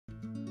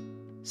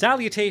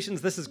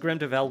Salutations, this is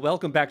Gremdevel.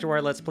 Welcome back to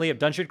our Let's Play of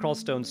Dungeon Crawl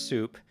Stone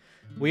Soup.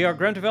 We are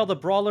Gremdevel, the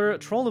Brawler,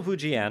 Troll of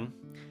Wujian,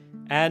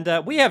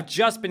 and we have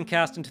just been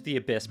cast into the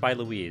Abyss by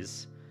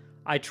Louise.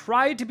 I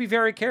tried to be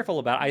very careful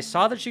about it. I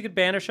saw that she could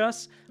banish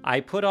us.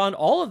 I put on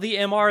all of the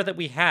MR that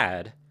we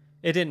had.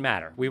 It didn't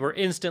matter. We were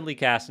instantly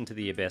cast into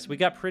the Abyss. We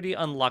got pretty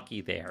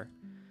unlucky there.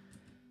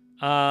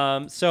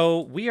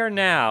 So we are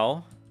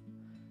now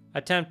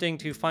attempting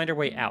to find our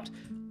way out.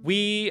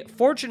 We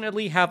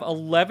fortunately have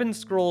 11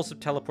 scrolls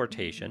of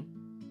teleportation.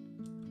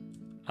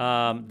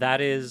 That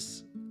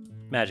is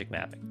magic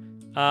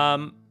mapping.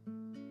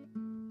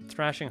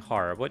 Thrashing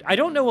horror. What? I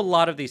don't know a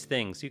lot of these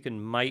things. You can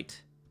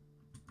might.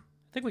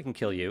 I think we can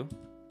kill you.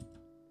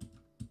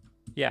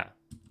 Yeah.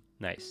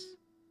 Nice.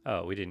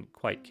 Oh, we didn't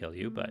quite kill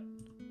you, but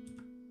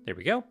there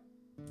we go.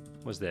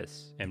 What's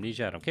this?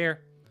 Amnesia, I don't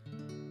care.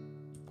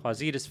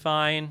 Quasit is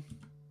fine.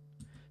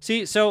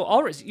 See, so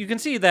already you can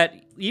see that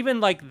even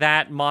like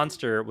that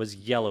monster was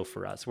yellow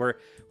for us. We're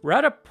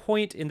at a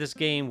point in this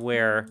game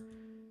where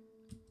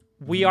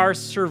we are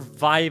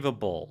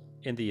survivable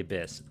in the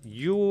Abyss.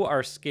 You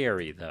are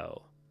scary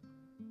though.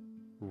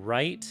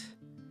 Right?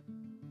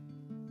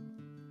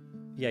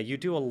 Yeah, you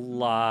do a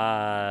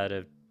lot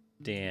of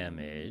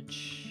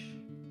damage.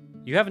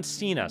 You haven't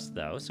seen us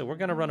though, so we're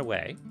gonna run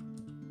away.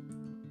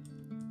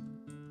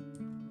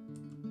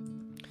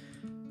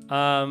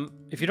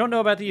 If you don't know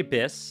about the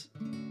Abyss,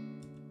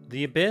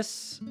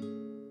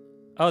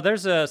 oh,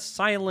 there's a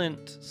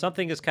silent,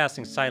 something is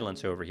casting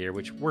silence over here,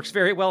 which works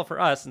very well for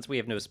us since we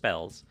have no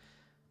spells.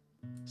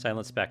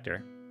 Silent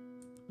Spectre.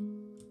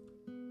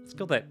 Let's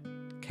kill that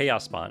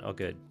Chaos Spawn. Oh,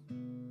 good.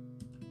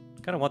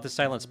 Kind of want the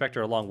Silent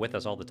Spectre along with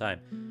us all the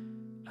time.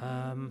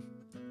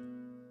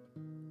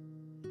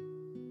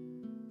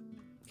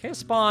 Chaos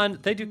Spawn,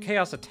 they do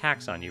chaos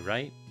attacks on you,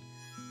 right?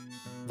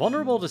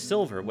 Vulnerable to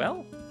silver.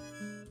 Well,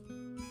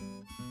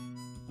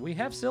 we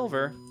have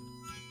silver.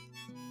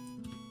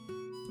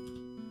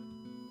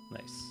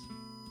 Nice.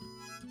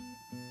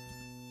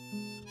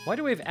 Why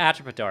do we have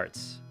Atrophy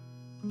darts?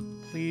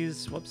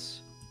 Please,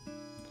 whoops.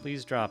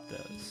 Please drop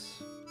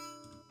those.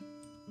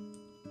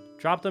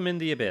 Drop them in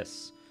the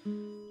Abyss.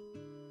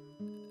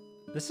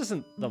 This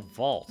isn't the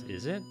vault,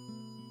 is it?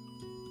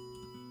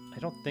 I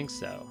don't think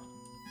so.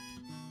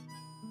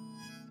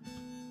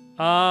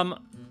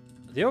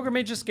 The Ogre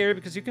Mage is scary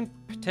because you can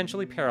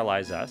potentially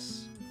paralyze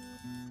us.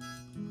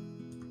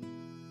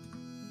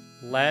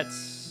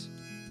 Let's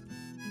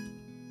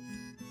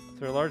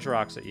throw large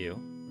rocks at you.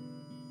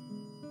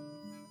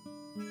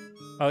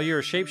 Oh, you're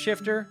a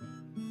shapeshifter?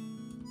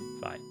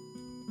 Fine.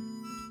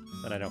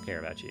 Then I don't care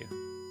about you.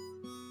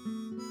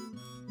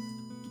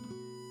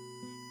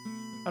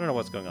 I don't know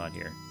what's going on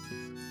here.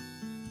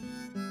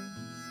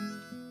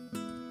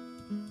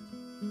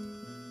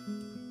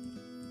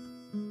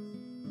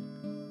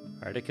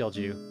 Alright, I killed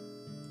you.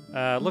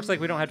 Looks like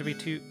we don't have to be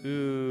too...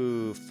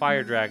 Ooh,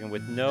 Fire Dragon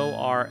with no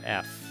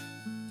RF.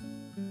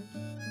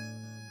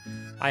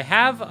 I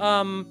have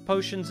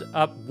potions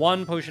up,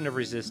 1 potion of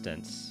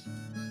resistance.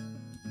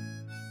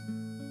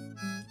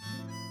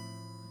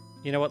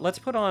 You know what? Let's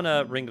put on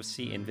a Ring of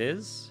Sea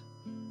Invis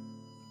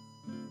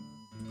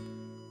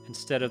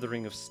instead of the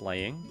Ring of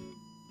Slaying.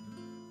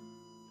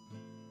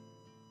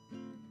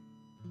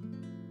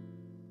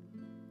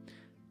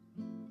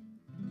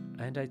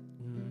 And I...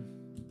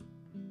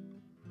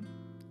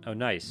 Oh,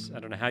 nice. I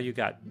don't know how you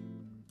got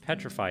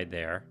petrified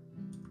there.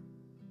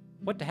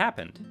 What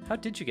happened? How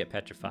did you get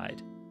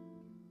petrified?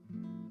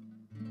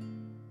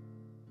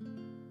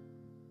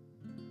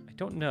 I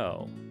don't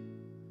know.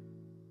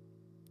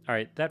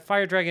 Alright, that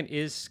fire dragon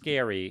is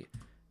scary.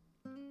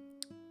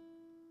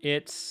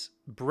 Its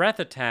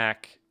breath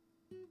attack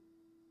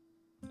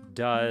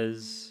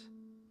does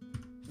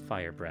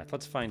fire breath.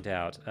 Let's find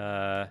out.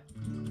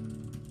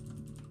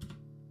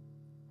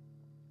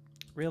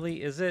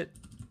 Really, is it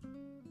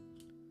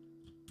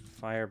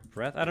fire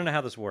breath? I don't know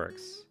how this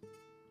works.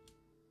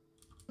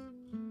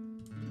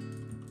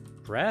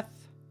 Breath?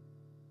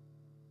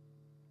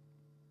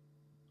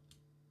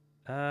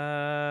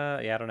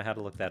 Yeah, I don't know how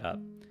to look that up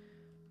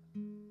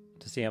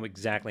to see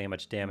exactly how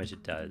much damage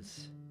it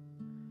does.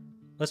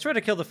 Let's try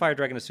to kill the fire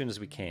dragon as soon as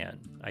we can,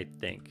 I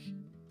think.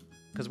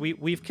 Because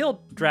we've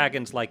killed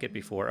dragons like it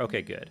before.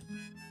 Okay, good.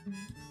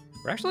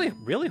 We're actually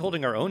really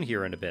holding our own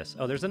here in Abyss.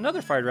 Oh, there's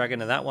another fire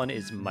dragon, and that one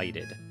is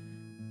mited.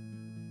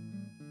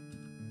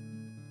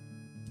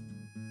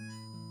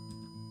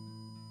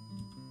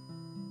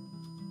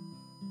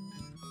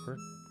 We're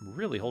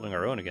really holding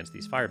our own against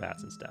these fire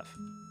bats and stuff.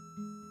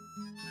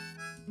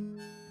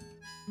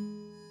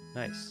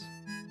 Nice.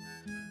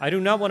 I do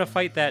not want to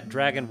fight that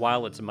dragon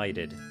while it's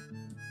mited.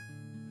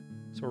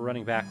 So we're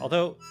running back.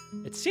 Although,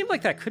 it seemed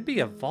like that could be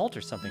a vault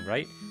or something,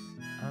 right?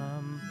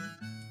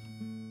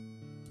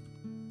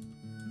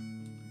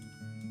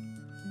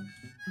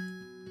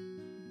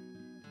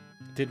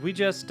 Did we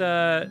just,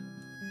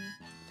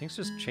 things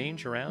just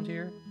change around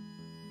here?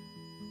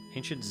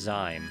 Ancient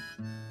Zyme.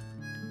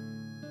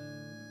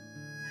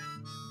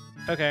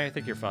 Okay, I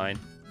think you're fine.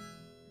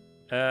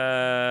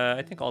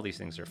 I think all these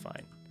things are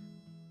fine.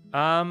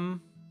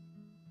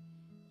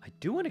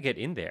 do want to get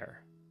in there.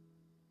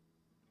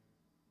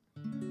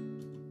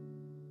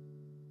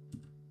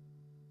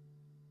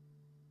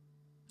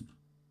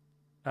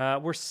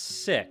 We're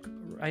sick.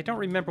 I don't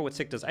remember what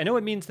sick does. I know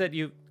it means that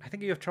I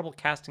think you have trouble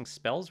casting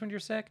spells when you're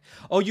sick.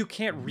 Oh, you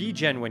can't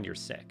regen when you're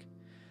sick.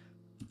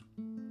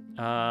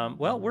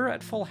 Well, we're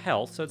at full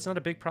health, so it's not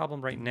a big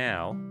problem right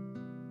now.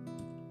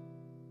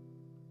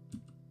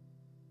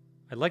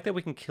 I like that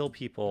we can kill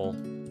people.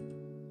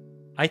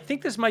 I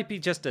think this might be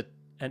just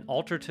an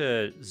altar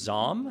to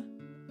Zom,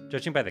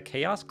 judging by the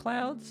chaos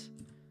clouds.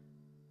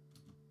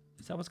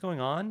 Is that what's going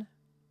on?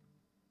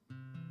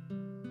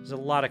 There's a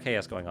lot of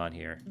chaos going on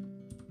here.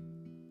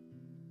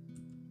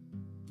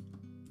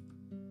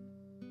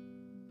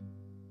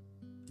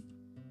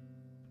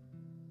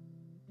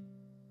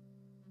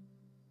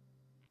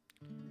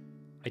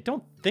 I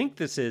don't think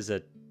this is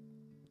a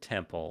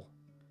temple.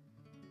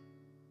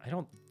 I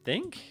don't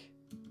think.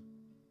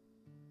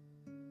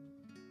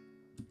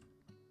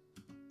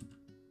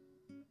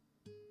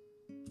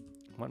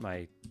 I want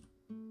my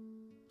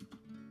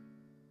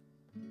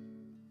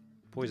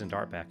poison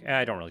dart back.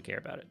 I don't really care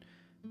about it.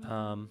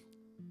 All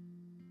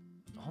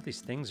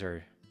these things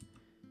are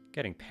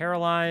getting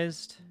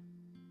paralyzed.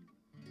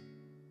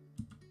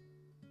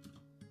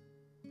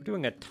 We're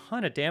doing a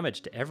ton of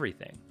damage to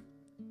everything.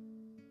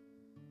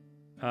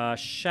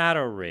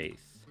 Shadow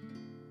Wraith.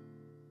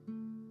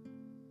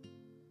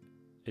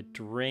 It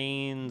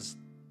drains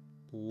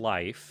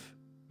life,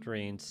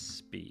 drains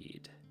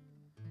speed.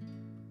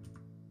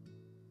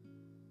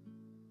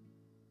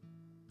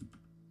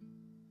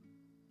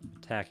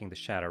 Attacking the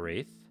Shadow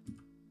Wraith.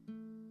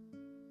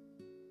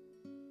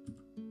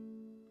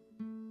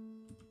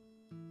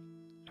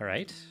 All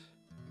right.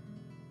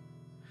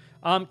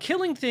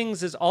 Killing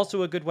things is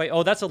also a good way.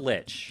 Oh, that's a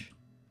Lich.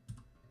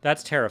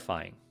 That's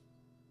terrifying.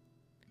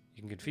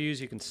 You can confuse,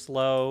 you can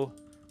slow,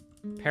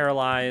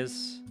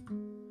 paralyze.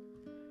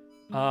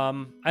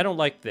 I don't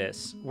like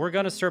this. We're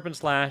gonna Serpent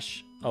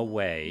Slash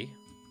away.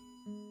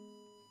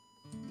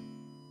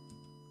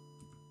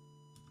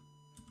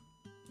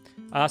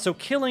 So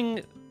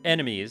killing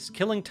enemies,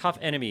 killing tough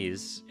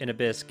enemies in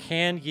Abyss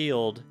can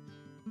yield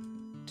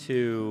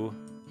to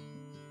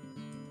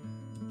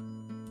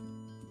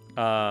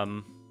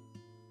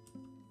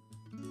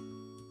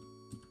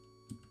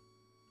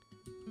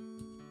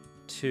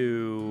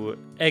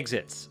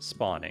exits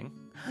spawning.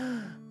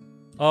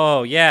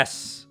 Oh,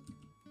 yes.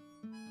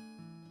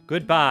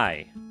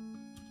 Goodbye.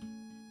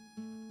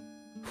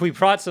 We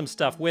brought some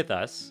stuff with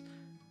us.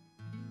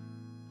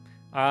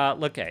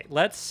 Okay,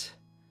 what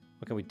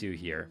can we do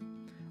here?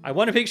 I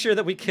want to make sure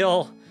that we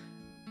kill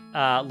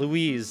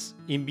Louise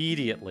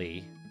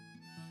immediately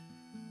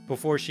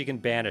before she can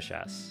banish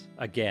us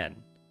again.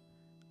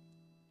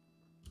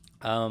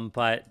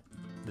 But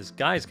this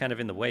guy's kind of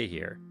in the way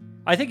here.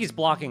 I think he's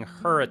blocking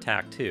her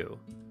attack too.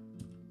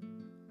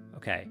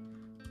 Okay.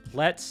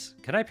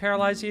 Can I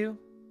paralyze you?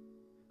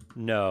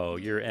 No,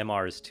 your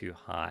MR is too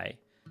high.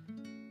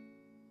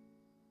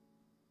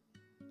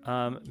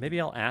 Maybe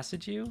I'll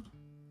acid you?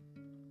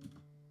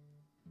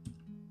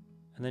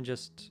 And then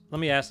let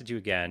me acid you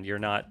again. You're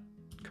not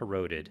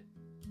corroded.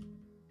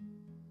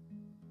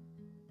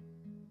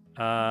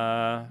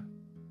 Let's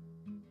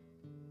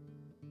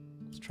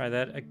try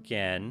that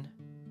again.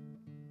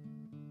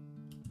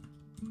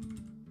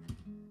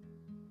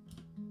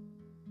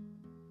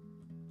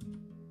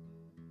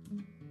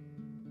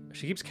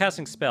 She keeps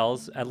casting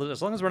spells,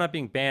 as long as we're not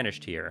being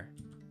banished here.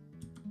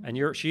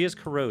 And she is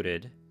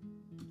corroded.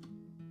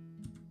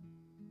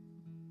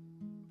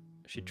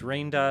 She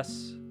drained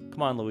us.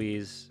 Come on,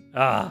 Louise.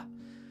 Ah.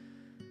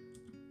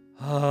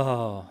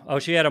 Oh,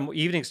 she had an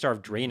Evening Star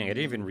of Draining. I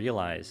didn't even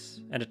realize.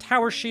 And a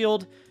Tower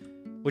Shield,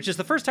 which is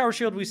the first Tower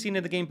Shield we've seen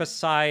in the game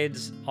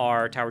besides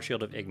our Tower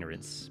Shield of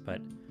Ignorance. But,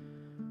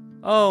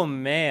 oh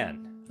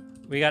man.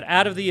 We got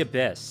out of the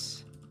Abyss.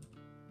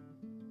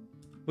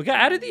 We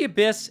got out of the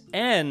Abyss,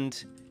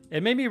 and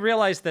it made me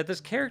realize that this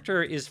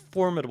character is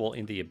formidable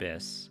in the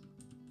Abyss.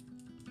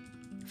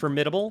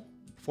 Formidable?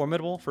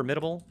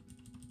 Formidable?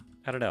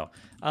 I don't know.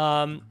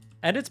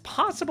 And it's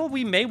possible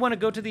we may want to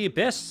go to the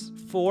Abyss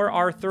for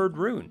our third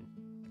rune.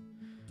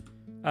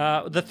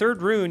 The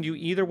third rune, you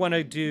either want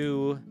to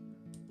do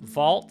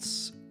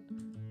Vaults,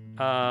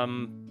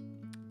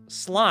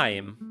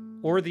 Slime,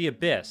 or the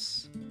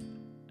Abyss.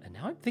 And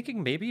now I'm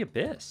thinking maybe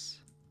Abyss.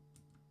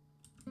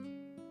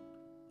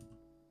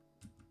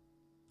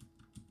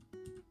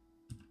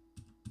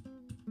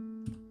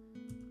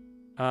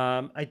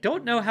 I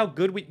don't know how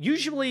good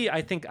usually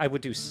I think I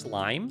would do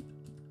Slime.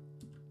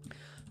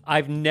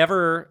 I've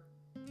never...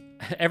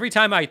 Every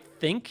time I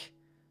think...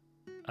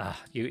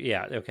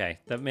 yeah, okay.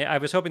 I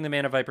was hoping the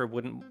Mana Viper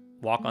wouldn't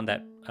walk on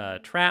that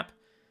trap,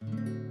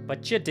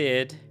 but you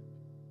did.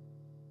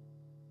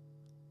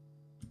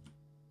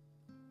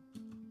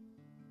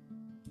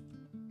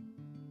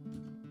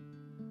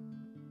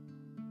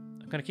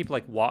 I'm gonna keep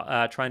like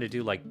trying to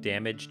do like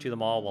damage to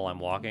them all while I'm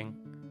walking.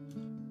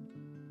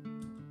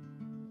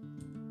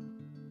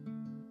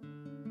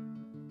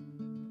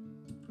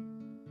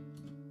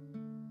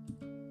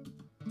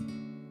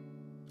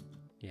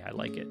 Yeah, I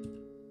like it.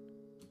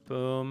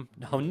 Boom.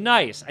 Oh,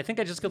 nice. I think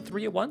I just killed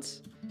 3 at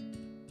once.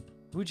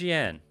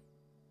 Wujian.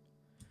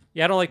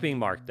 Yeah, I don't like being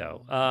marked,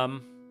 though.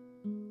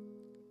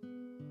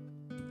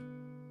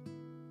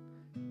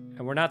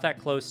 And we're not that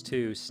close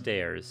to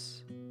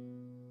stairs.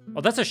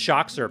 Oh, that's a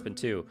shock serpent,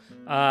 too.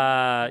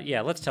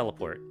 Yeah, let's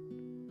teleport.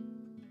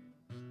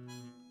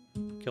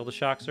 Kill the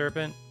shock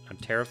serpent. I'm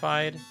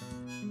terrified.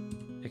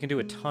 It can do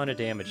a ton of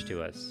damage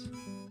to us.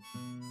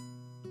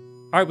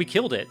 All right, we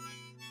killed it.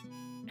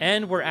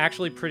 And we're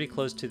actually pretty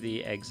close to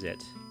the exit.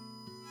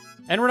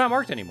 And we're not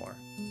marked anymore.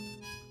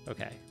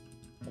 Okay.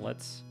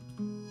 Let's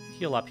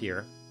heal up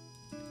here.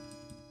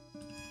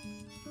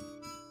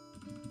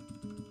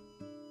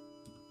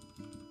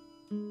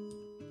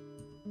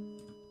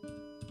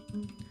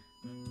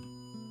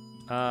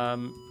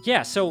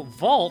 Yeah, so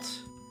Vault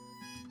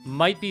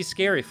might be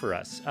scary for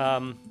us.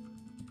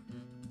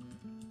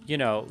 You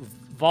know,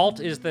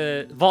 Vault is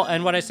the... Vault,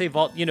 and when I say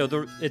Vault, you know,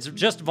 it's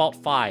just Vault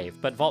 5,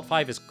 but Vault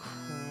 5 is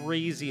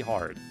crazy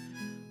hard.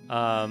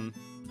 Are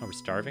we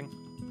starving?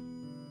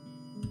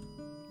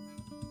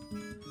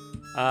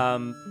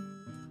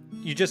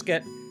 You just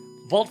get...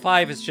 Vault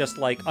 5 is just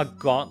like a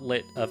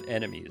gauntlet of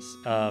enemies.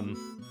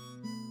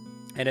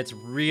 And it's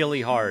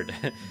really hard.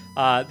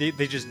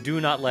 They just do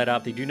not let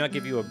up. They do not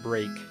give you a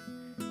break.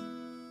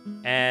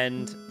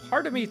 And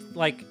part of me,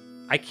 like,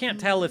 I can't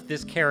tell if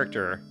this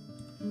character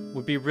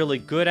would be really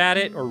good at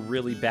it or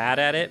really bad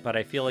at it, but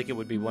I feel like it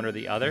would be one or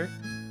the other.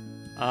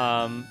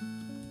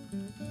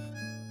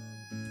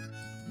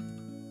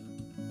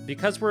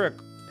 Because we're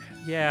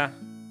yeah.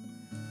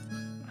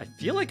 I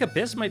feel like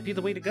Abyss might be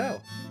the way to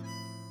go.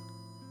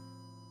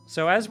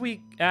 So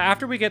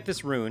after we get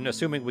this rune,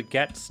 assuming we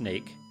get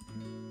Snake,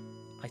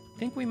 I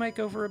think we might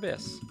go for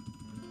Abyss.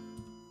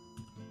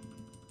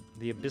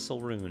 The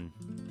Abyssal rune.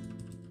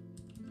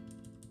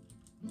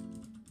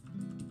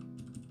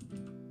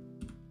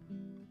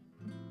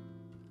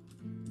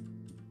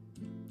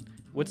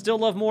 Would still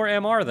love more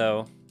MR,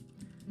 though.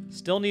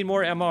 Still need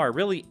more MR.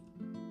 Really,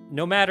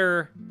 no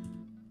matter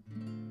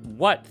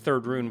what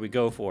third rune we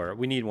go for,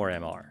 we need more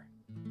MR.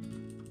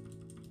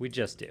 We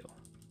just do.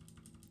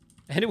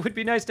 And it would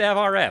be nice to have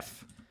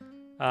RF.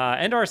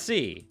 And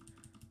RC.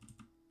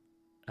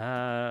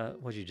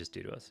 What'd you just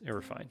do to us? Yeah,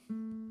 we're fine.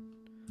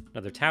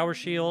 Another tower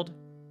shield.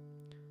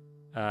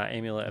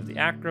 Amulet of the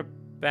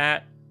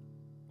Acrobat,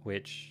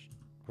 which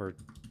we're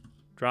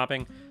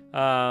dropping.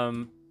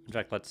 In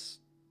fact, let's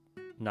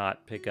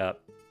not pick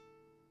up...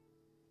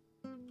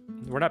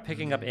 We're not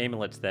picking up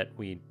amulets that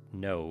we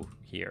know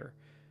here.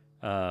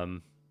 I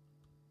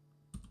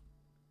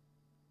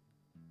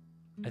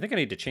think I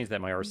need to change that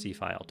in my RC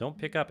file. Don't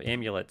pick up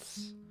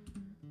amulets.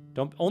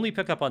 Don't only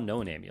pick up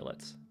unknown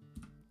amulets.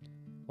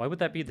 Why would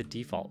that be the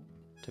default?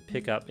 To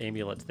pick up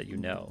amulets that you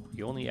know.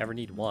 You only ever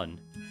need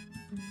one.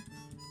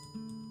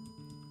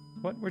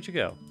 What? Where'd you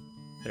go?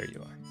 There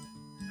you are.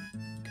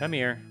 Come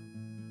here.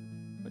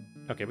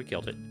 Okay, we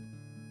killed it.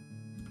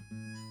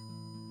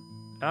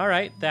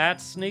 Alright,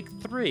 that's Snake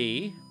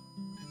 3.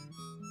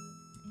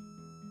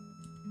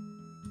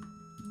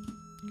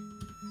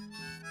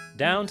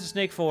 Down to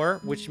Snake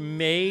 4, which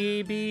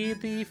may be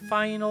the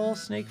final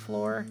Snake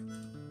floor.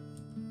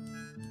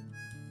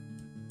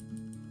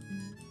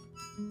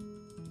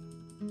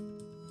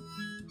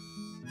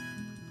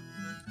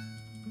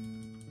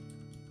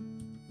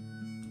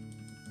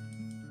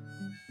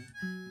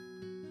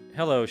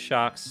 Hello,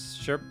 Shock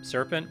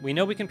Serpent. We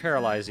know we can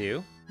paralyze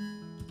you.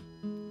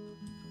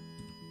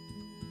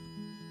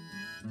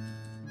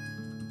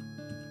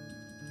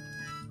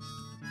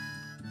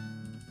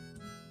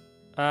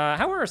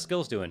 How are our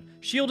skills doing?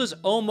 Shield is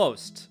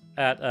almost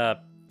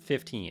at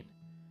 15.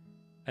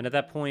 And at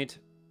that point,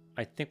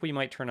 I think we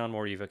might turn on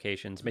more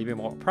evocations. Maybe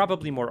more,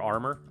 probably more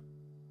armor.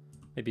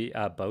 Maybe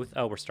both.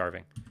 Oh, we're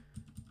starving.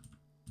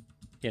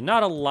 Yeah,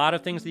 not a lot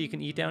of things that you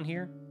can eat down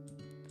here.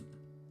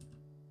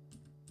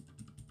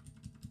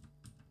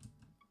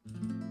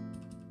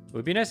 It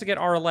would be nice to get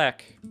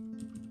Arlek.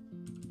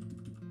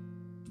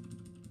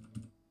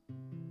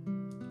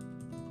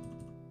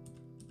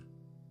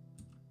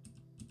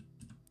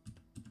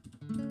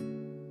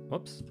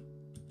 Whoops.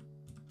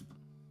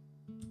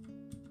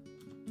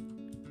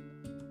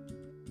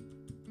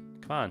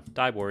 Come on,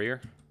 die,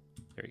 warrior.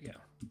 There you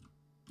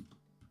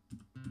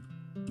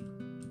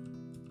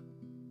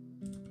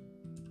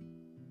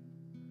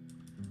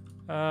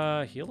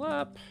go. Heal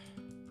up.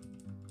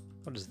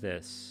 What is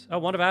this? Oh,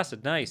 wand of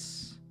acid.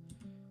 Nice.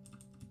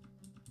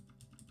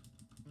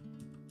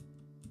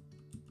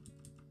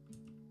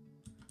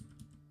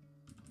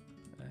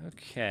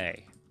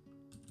 Okay.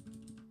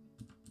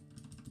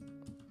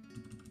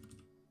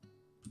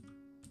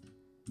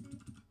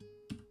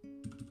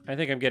 I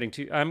think I'm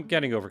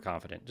getting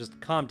overconfident. Just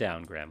calm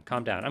down, Graham.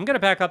 Calm down. I'm gonna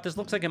back up. This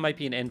looks like it might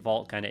be an end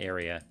vault kind of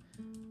area.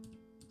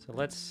 So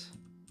let's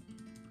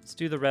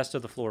do the rest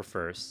of the floor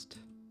first.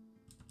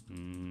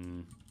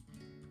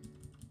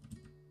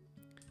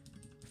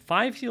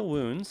 5 heal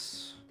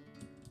wounds.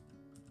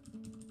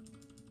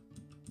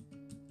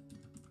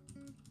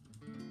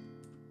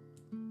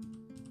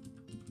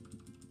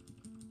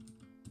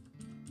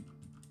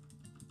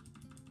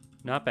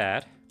 Not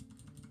bad.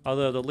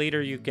 Although the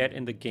later you get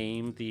in the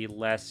game, the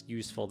less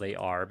useful they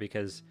are,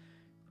 because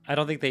I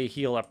don't think they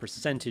heal a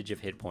percentage of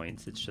hit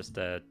points. It's just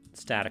a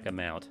static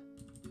amount.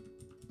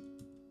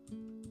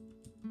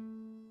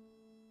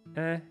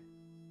 The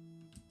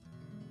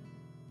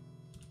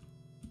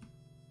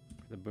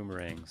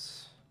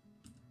boomerangs.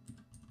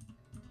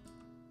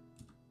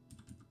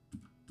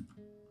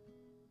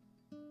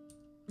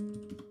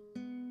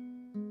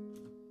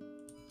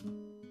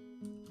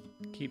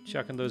 Keep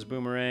chucking those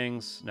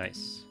boomerangs.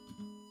 Nice.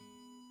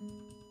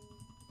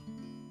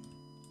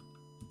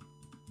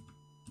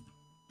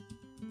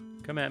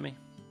 Come at me.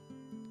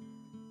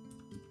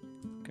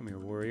 Come here,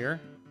 warrior.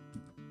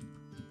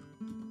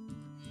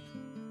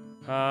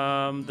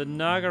 The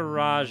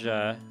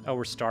Nagaraja. Oh,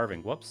 we're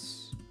starving.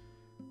 Whoops.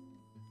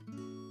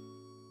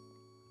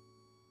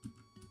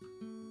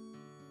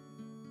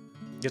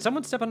 Did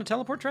someone step on a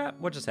teleport trap?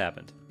 What just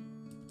happened?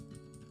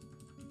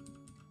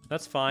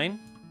 That's fine.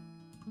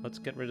 Let's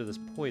get rid of this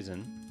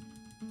poison.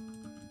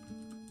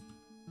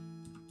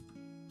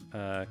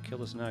 Kill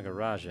this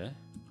Nagaraja.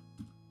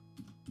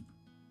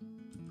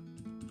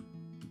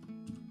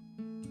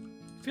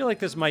 I feel like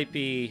this might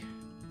be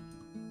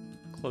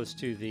close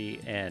to the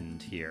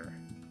end here.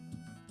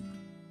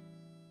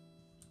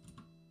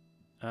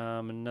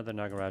 Another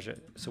Nagaraja.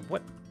 So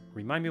what?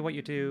 Remind me what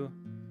you do.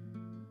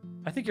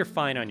 I think you're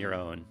fine on your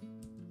own.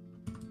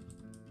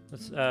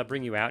 Let's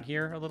bring you out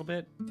here a little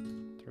bit.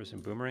 Throw some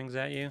boomerangs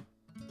at you.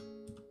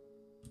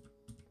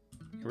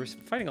 We're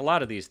fighting a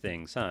lot of these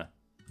things, huh?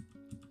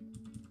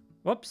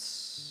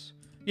 Whoops.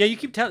 Yeah, you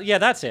keep yeah,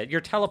 that's it.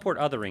 You're teleport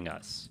othering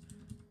us.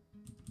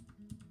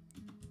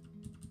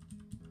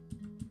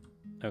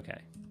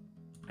 Okay.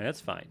 That's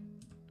fine.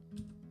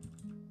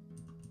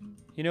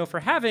 You know, for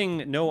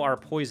having no R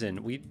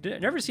poison, we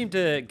never seem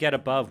to get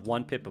above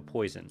 1 pip of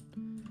poison.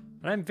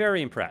 And I'm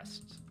very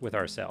impressed with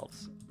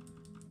ourselves.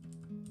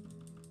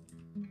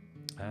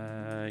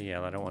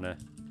 Yeah, I don't want to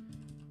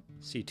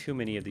see too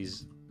many of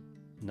these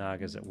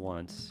Nagas at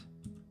once.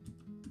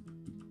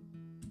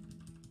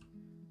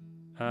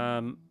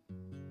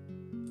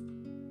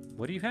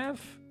 What do you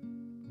have?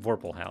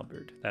 Vorpal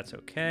Halberd. That's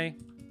okay.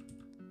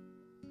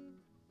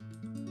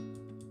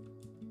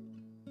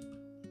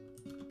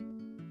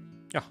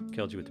 Oh,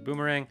 killed you with the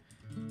boomerang.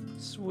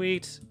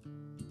 Sweet.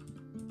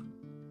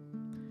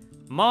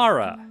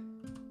 Mara.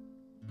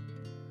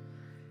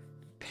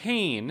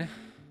 Pain.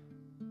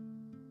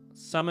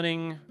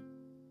 Summoning.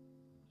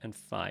 And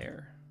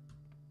fire.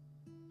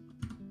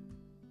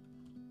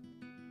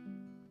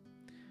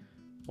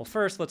 Well,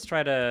 first, let's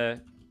try to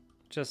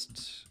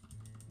just...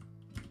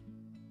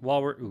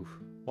 While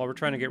we're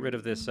trying to get rid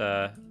of this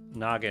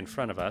Naga in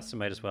front of us, I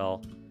might as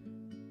well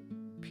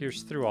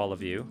pierce through all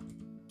of you.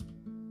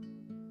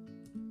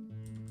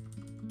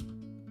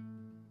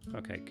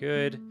 Okay,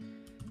 good.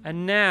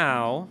 And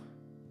now,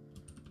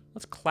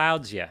 let's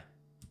clouds ya.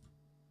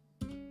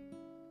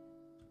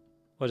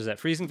 What is that?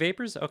 Freezing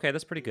vapors? Okay,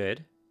 that's pretty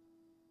good.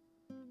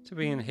 So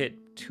we can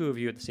hit 2 of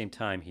you at the same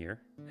time here.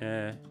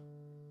 Alright,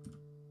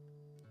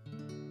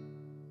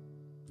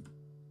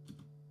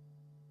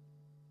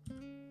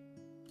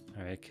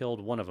 I killed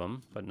one of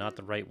them, but not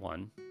the right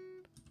one.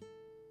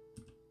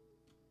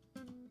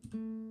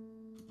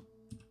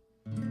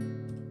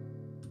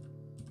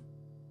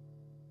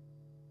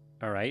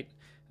 Alright.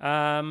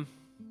 Can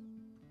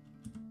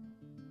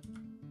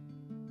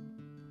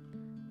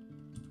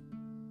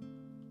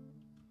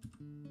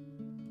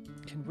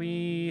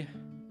we...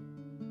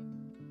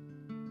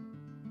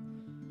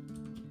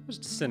 What does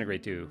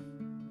disintegrate do?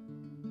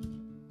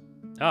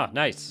 Ah,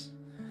 nice.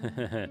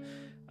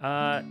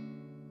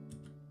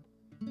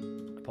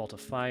 Bolt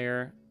of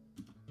fire.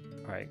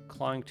 Alright,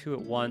 clawing 2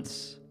 at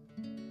once.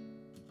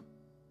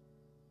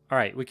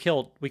 Alright, we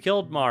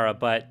killed Mara,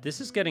 but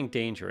this is getting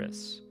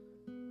dangerous.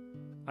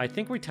 I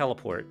think we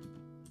teleport.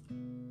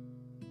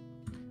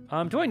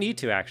 Do I need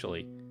to,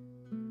 actually?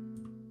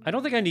 I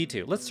don't think I need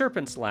to. Let's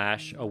Serpent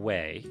Slash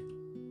away.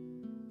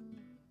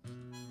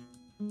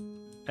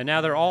 And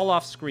now they're all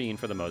off screen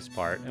for the most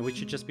part, and we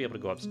should just be able to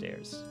go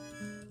upstairs.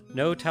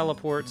 No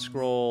teleport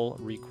scroll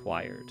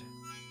required.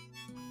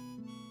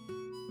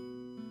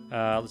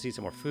 Let's eat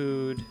some more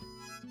food.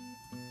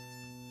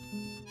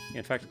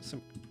 In fact,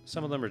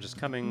 some of them are just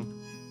coming.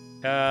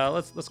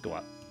 Let's go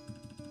up.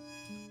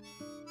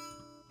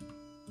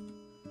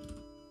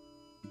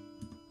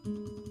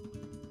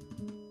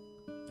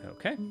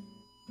 Okay.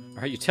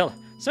 All right,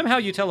 somehow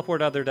you teleport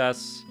othered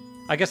us.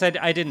 I guess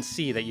I didn't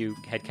see that you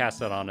had cast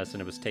that on us,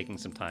 and it was taking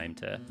some time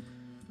to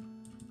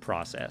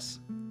process.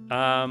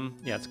 Yeah,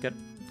 let's get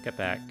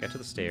back, get to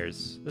the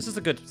stairs. This is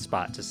a good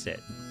spot to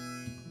sit.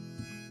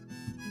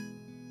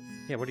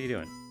 Yeah, what are you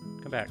doing?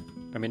 Come back.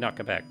 I mean, not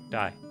come back.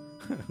 Die.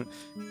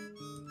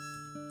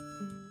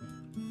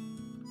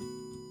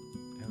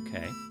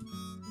 Okay.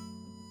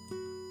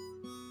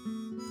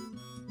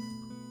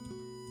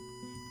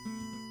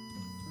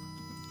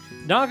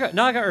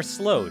 Naga are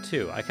slow,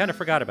 too. I kind of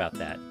forgot about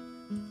that.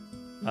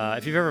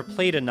 If you've ever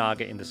played a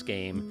Naga in this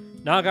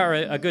game, Naga are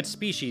a good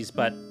species,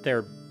 but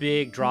their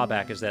big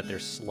drawback is that they're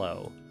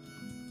slow.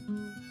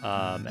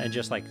 And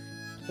just like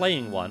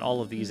playing one,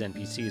 all of these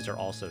NPCs are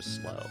also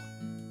slow.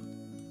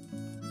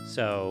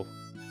 So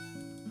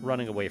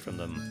running away from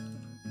them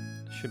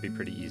should be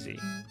pretty easy.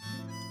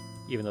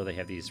 Even though they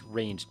have these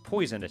ranged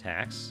poison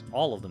attacks,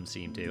 all of them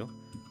seem to.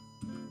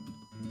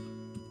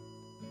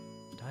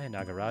 Daya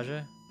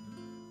Nagaraja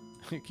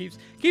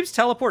keeps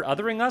teleport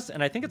othering us,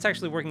 and I think it's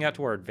actually working out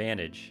to our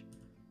advantage.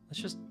 Let's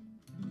just...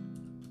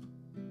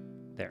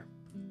 There.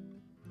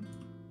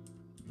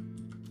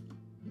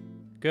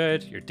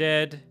 Good, you're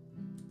dead.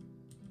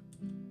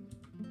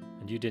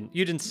 And you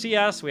didn't see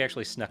us. We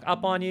actually snuck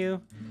up on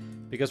you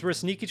because we're a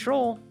sneaky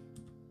troll.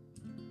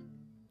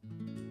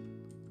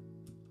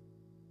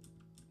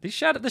 The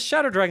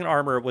Shadow Dragon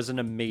armor was an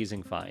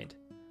amazing find.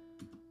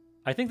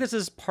 I think this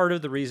is part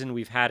of the reason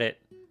we've had it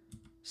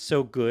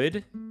so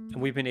good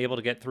and we've been able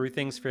to get through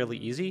things fairly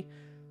easy.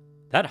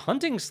 That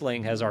hunting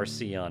sling has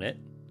RC on it.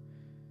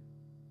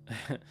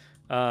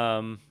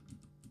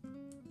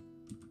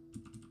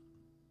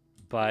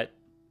 But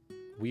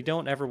we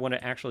don't ever want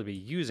to actually be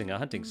using a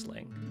hunting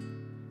sling.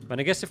 But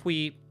I guess if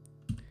we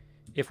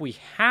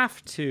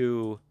have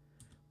to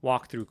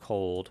walk through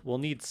cold, we'll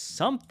need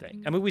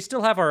something. I mean, we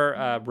still have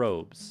our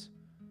robes.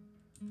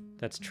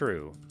 That's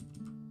true.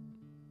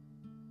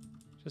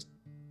 Just...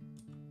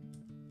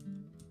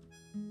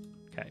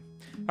 Okay.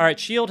 All right,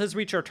 shield has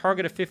reached our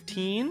target of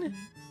 15.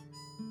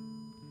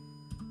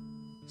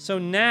 So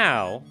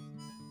now,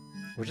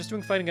 we're just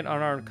doing fighting and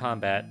unarmed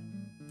combat.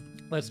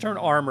 Let's turn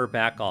armor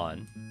back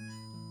on.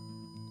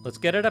 Let's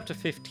get it up to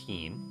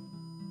 15.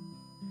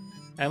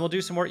 And we'll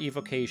do some more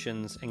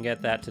evocations and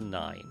get that to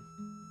 9.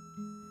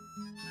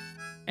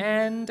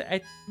 And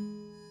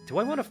do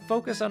I want to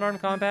focus on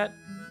armed combat?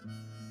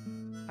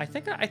 I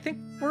think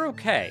we're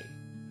okay.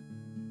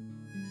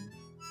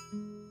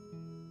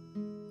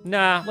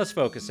 Nah, let's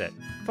focus it.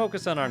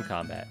 Focus on armed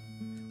combat.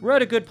 We're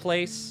at a good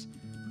place.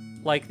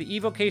 Like, the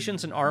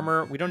evocations and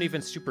armor, we don't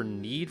even super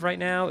need right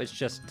now. It's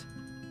just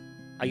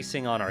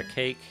icing on our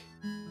cake.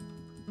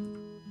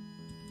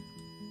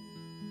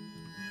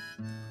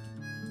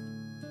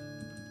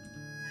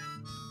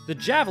 The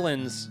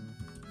javelins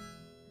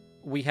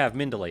we have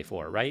Mindalay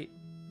for, right?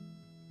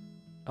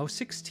 Oh,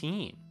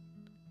 16.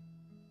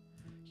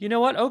 You know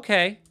what?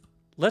 Okay.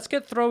 Let's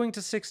get throwing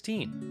to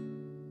 16.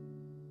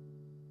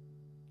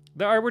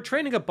 We're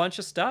training a bunch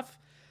of stuff,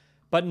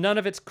 but none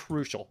of it's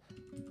crucial.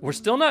 We're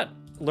still not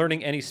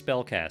learning any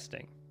spell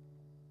casting,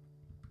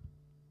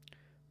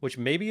 which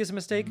maybe is a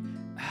mistake.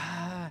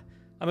 I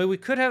mean, we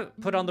could have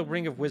put on the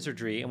Ring of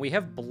Wizardry, and we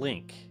have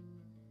Blink.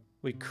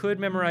 We could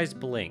memorize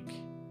Blink.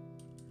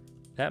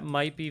 That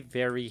might be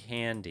very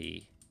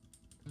handy.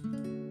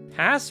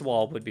 Pass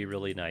Wall would be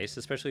really nice,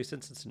 especially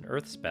since it's an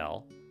earth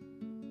spell.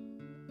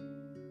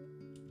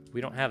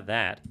 We don't have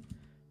that.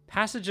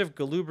 Passage of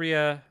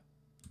Galubria,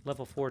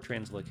 level 4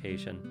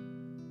 translocation.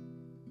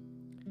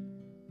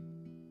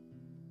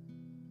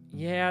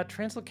 Yeah,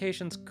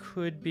 translocations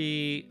could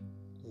be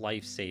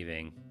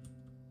life-saving.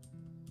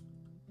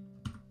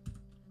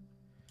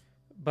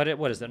 But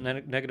what is that?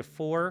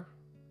 -4?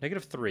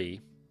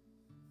 -3?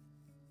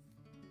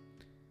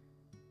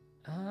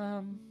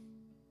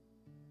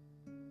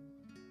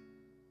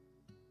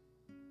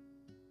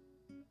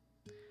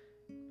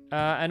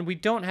 And we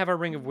don't have our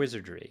Ring of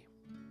Wizardry.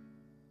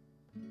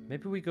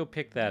 Maybe we go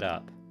pick that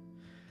up.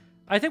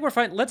 I think we're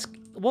fine.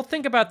 We'll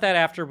think about that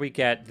after we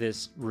get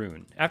this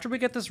rune. After we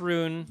get this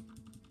rune,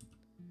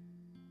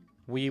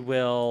 we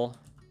will...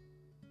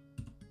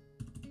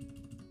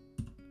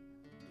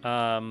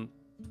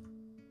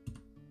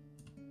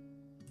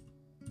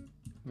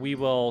 we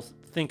will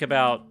think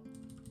about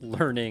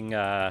learning,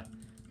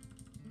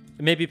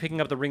 maybe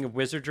picking up the Ring of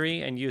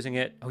Wizardry and using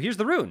it. Oh, here's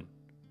the rune.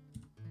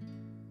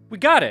 We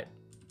got it.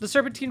 The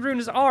Serpentine rune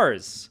is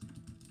ours.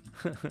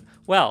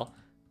 Well,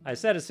 I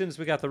said as soon as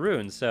we got the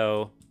rune,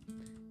 so...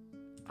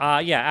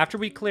 yeah, after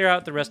we clear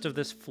out the rest of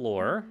this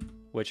floor,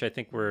 which I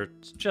think we're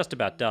just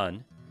about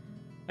done.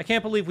 I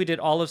can't believe we did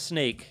all of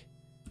Snake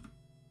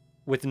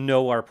with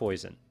no R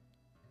poison.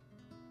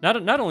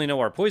 Not only no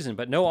R poison,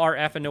 but no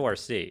RF and no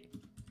RC.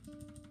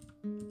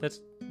 That's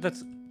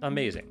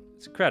amazing.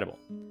 It's incredible.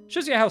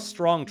 Shows you how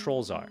strong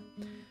trolls are.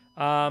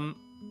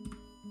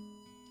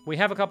 We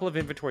have a couple of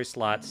inventory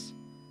slots.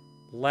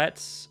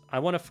 I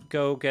want to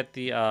go get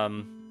the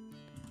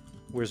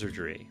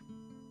Wizardry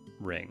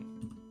ring.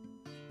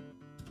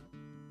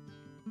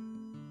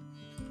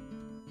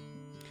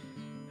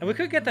 And we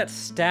could get that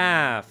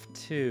staff,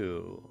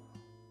 too.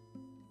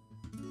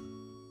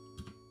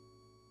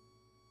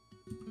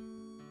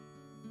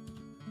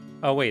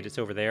 Oh, wait, it's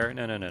over there?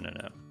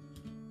 No.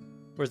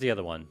 Where's the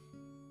other one?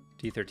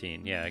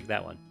 T13. Yeah,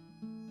 that one.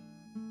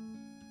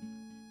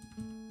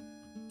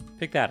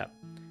 Pick that up.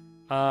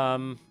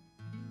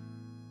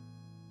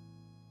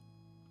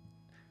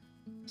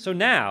 So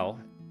now...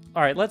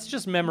 All right, let's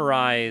just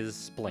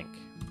memorize Blink.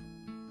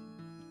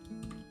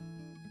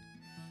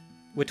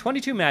 With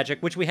 22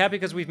 magic, which we have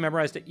because we've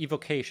memorized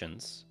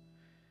evocations,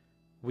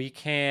 we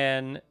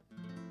can...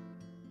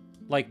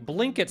 Like,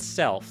 Blink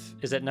itself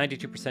is at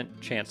 92%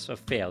 chance of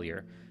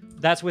failure.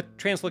 That's with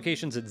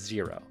translocations at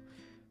 0.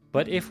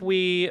 But if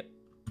we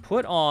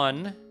put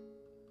on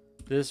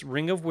this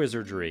Ring of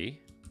Wizardry...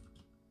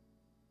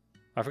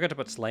 I forgot to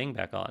put Slaying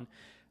back on.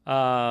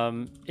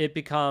 It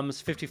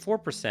becomes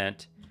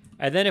 54%.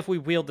 And then if we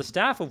wield the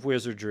Staff of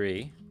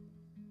Wizardry,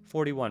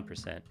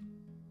 41%.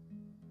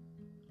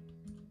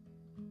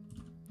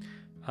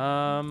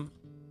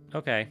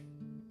 Okay.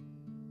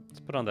 Let's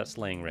put on that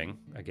Slaying Ring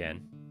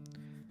again.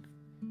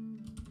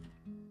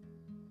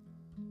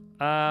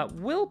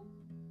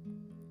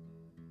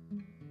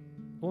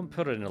 We'll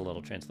put it in a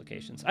little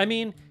translocations. I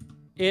mean,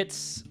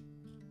 it's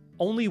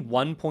only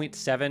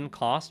 1.7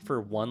 cost for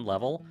 1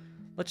 level.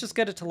 Let's just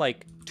get it to,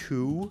 like,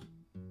 2.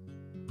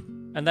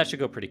 And that should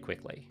go pretty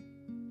quickly.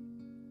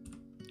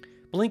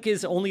 Blink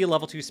is only a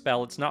level 2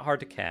 spell. It's not hard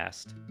to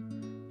cast.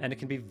 And it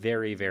can be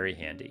very, very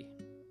handy.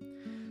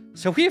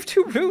 So we have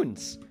 2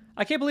 runes.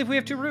 I can't believe we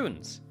have 2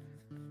 runes.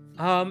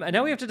 And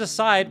now we have to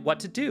decide what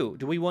to do.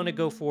 Do we want to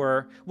go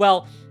for...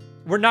 Well,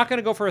 we're not going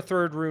to go for a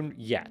 3rd rune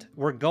yet.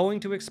 We're going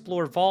to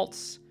explore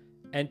vaults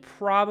and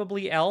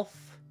probably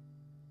elf.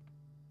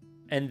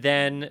 And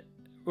then...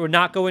 Or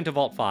not go into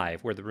Vault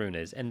 5, where the rune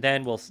is. And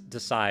then we'll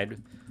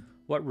decide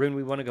what rune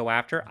we want to go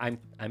after. I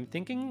am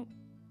thinking...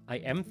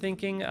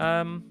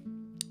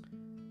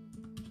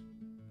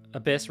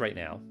 Abyss right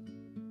now.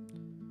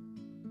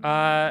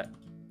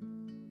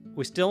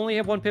 We still only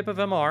have 1 pip of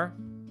MR.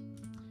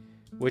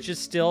 Which is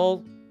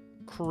still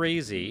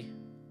crazy.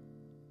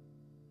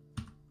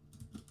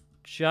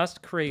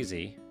 Just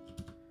crazy.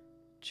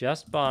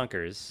 Just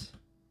bonkers.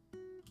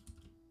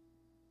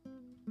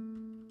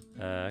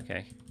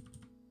 Okay.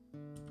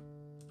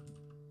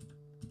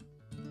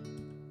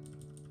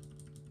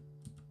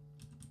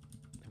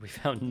 We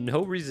found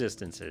no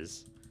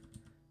resistances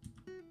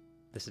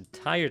this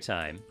entire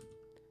time.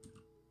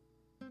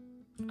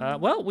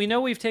 Well, we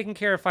know we've taken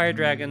care of fire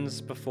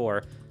dragons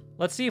before.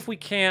 Let's see if we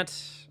can't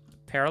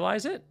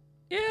paralyze it.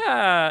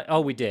 Yeah!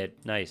 Oh, we did.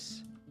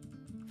 Nice.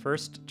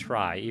 First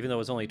try. Even though it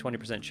was only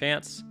 20%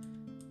 chance,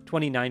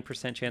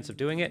 29% chance of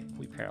doing it,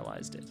 we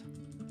paralyzed it.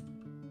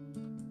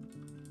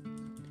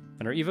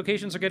 And our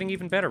evocations are getting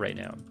even better right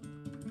now.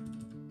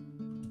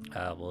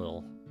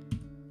 We'll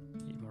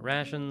eat more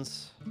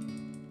rations.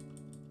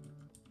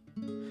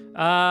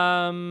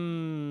 The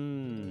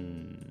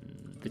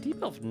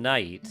Deep Elf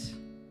Knight.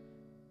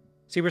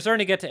 See, we're starting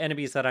to get to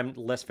enemies that I'm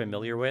less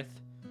familiar with.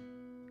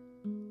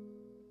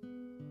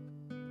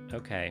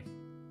 Okay.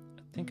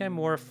 I think I'm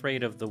more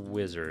afraid of the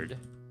wizard.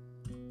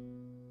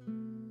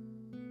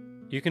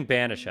 You can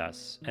banish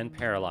us and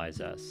paralyze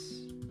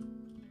us.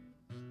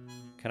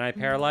 Can I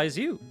paralyze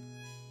you?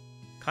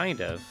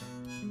 Kind of.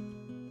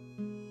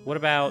 What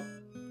about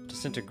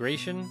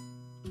disintegration?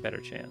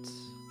 Better chance.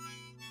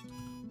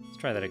 Let's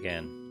try that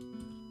again.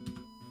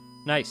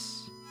 Nice.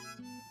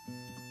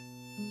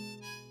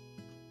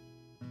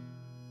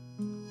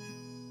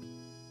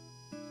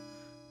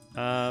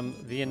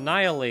 The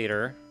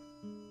Annihilator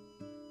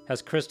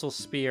has Crystal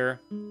Spear,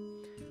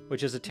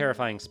 which is a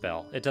terrifying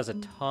spell. It does a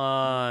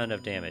ton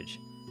of damage.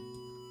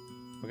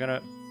 We're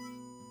gonna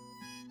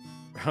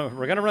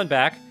run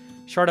back.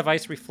 Shard of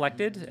Ice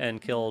reflected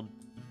and killed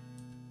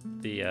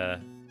the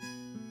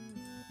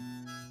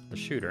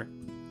shooter.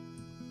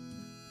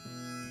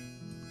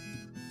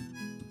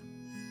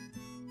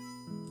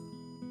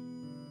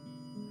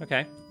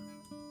 Okay.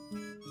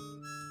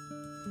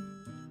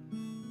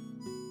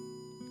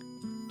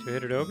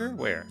 Two-headed ogre?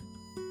 Where?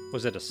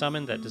 Was it a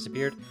summon that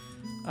disappeared?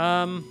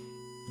 I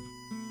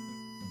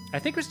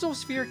think Crystal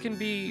Sphere can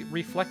be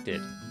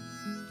reflected.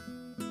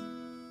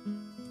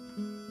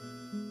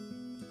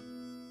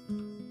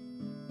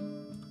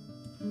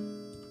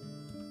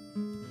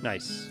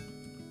 Nice.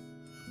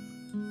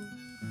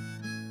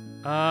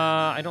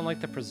 I don't like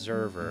the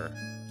Preserver.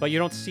 But you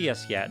don't see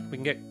us yet. We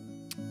can get... I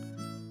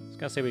was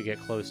gonna say we get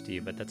close to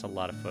you, but that's a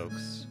lot of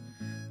folks.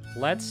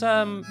 Let's,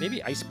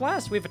 maybe Ice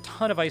Blast? We have a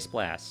ton of Ice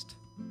Blast.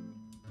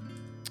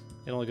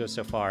 It only goes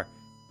so far.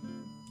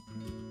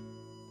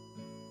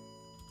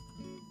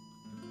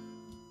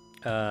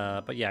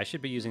 But yeah, I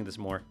should be using this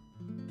more.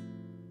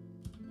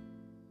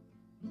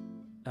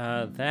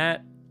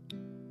 That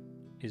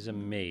is a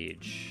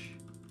mage.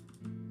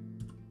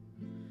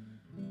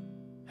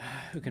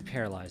 Who can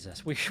paralyze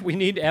us? We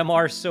need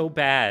MR so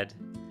bad.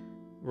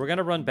 We're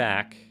gonna run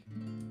back.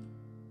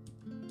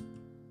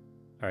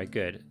 Alright,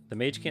 good. The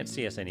mage can't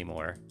see us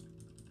anymore.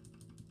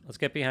 Let's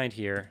get behind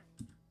here.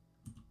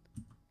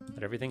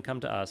 Let everything come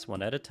to us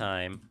one at a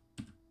time.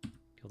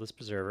 Kill this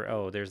Preserver.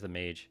 Oh, there's the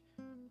mage.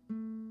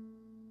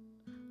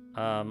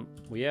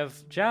 We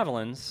have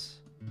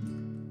javelins.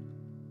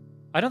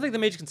 I don't think the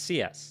mage can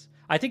see us.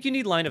 I think you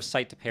need line of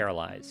sight to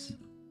paralyze. I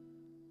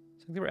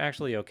think they were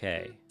actually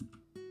okay.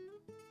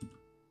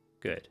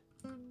 Good.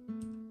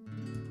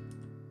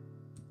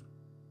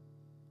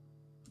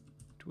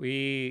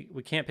 We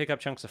can't pick up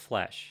chunks of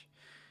flesh.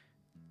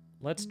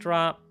 Let's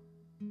drop...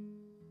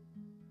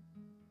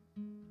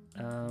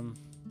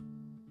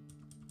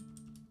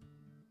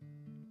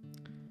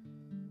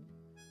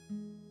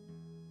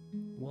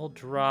 We'll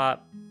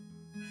drop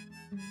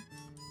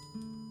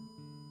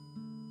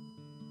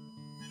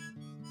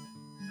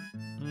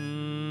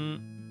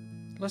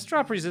Let's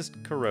drop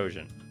resist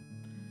corrosion.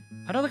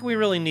 I don't think we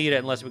really need it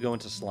unless we go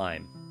into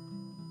slime.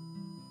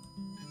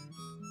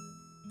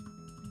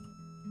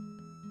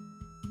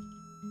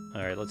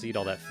 Alright, let's eat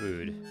all that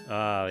food.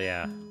 Oh,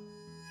 yeah.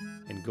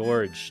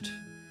 Engorged.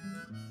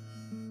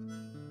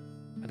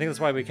 I think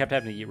that's why we kept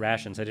having to eat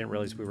rations. I didn't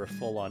realize we were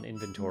full on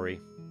inventory.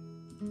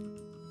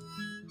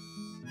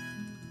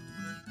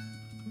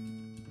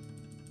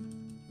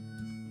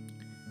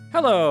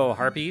 Hello,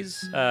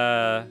 harpies.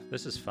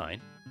 This is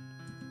fine.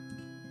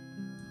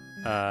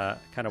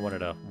 Kind of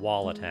wanted a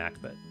wall attack,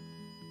 but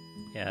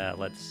yeah,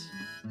 let's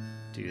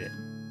do it.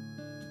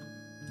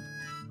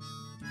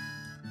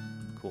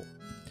 Cool.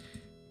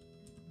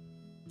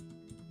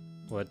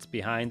 What's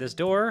behind this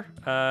door?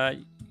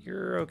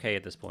 You're okay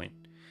at this point.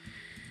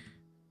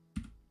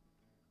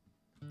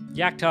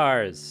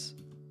 Yaktars!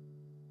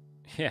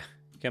 Yeah,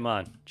 come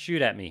on.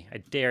 Shoot at me. I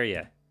dare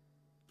ya.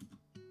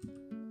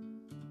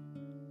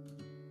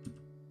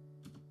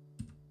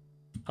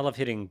 I love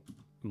hitting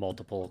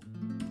multiple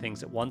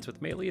things at once with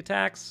melee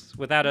attacks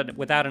without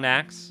an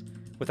axe,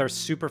 with our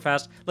super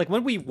fast. Like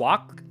when we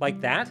walk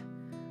like that,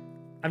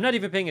 I'm not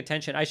even paying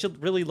attention. I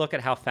should really look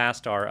at how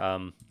fast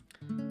our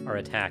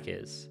attack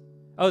is.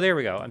 Oh, there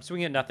we go. I'm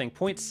swinging at nothing.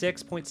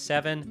 0.6,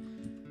 0.7.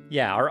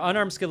 Yeah, our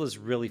unarmed skill is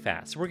really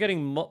fast. We're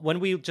getting, when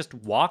we just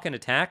walk and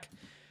attack,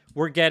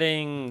 we're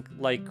getting,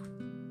 like,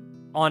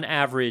 on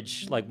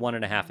average, like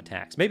 1.5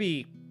 attacks.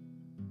 Maybe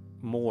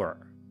more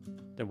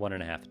than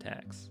 1.5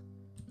 attacks.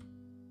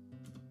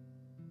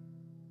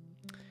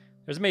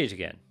 There's a mage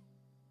again.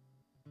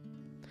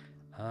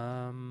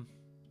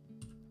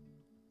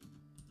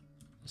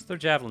 Let's throw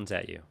javelins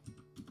at you.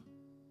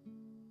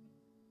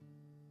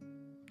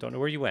 Don't know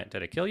where you went.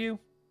 Did I kill you?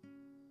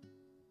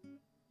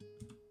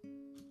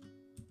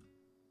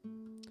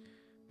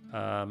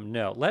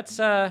 No. Let's,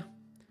 I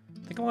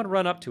think I want to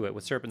run up to it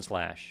with Serpent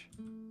Slash.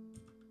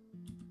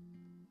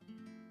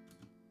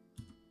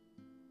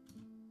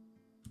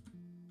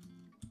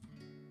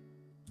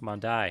 Come on,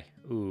 die.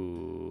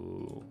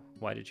 Ooh.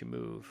 Why did you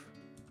move?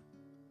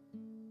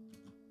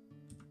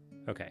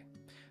 Okay.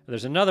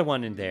 There's another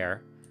one in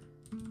there.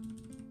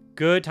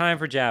 Good time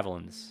for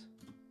javelins.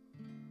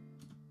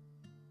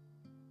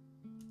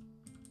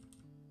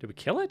 Did we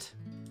kill it?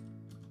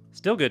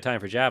 Still good time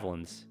for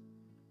javelins.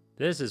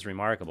 This is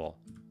remarkable.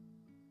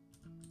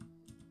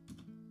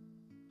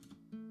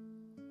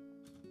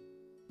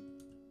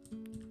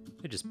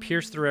 They just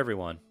pierced through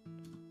everyone.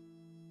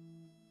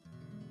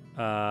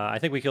 I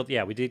think we killed...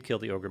 Yeah, we did kill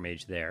the Ogre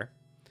Mage there.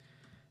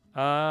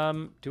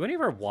 Do any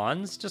of our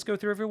wands just go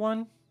through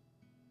everyone?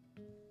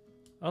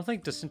 I don't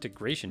think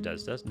Disintegration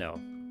does no.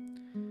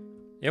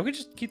 Yeah, we can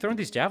just keep throwing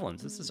these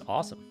javelins. This is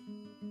awesome.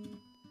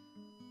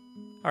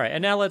 Alright,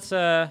 and now let's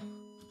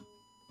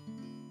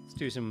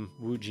do some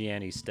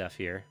Wujiani stuff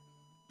here.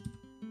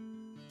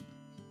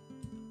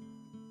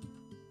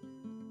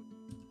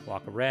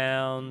 Walk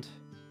around.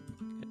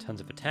 Get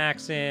tons of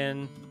attacks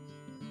in.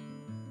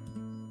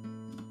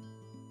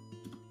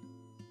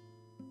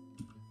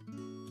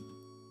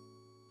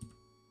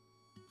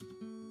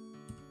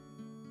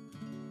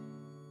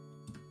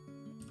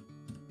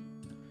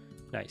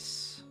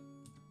 Nice.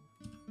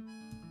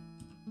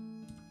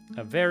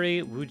 A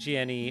very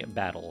Wujiani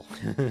battle.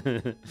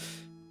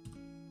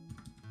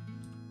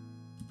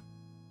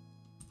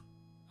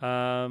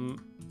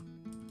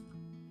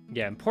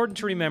 Yeah, important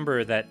to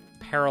remember that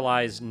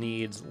Paralyze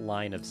needs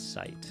line of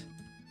sight.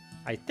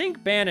 I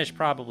think Banish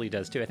probably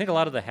does too. I think a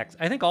lot of the hex...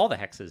 I think all the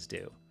hexes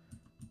do.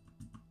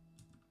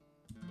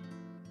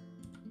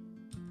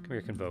 Come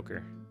here,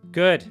 Convoker.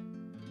 Good.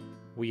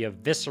 We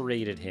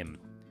eviscerated him.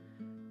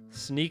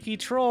 Sneaky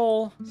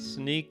troll.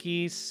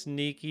 Sneaky,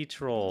 sneaky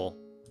troll.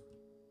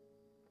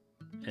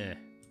 Eh.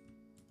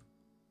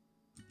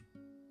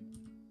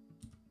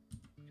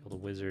 Kill the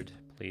wizard,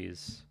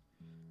 please.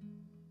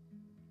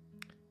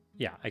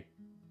 Yeah, I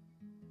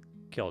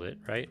killed it,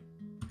 right?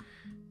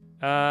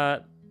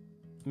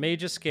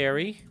 Mage is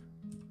scary.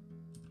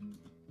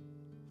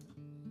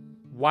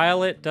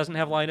 While it doesn't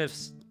have line of,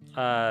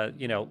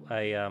 you know,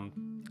 a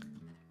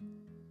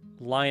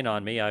line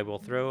on me, I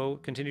will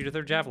continue to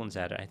throw javelins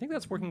at it. I think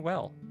that's working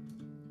well.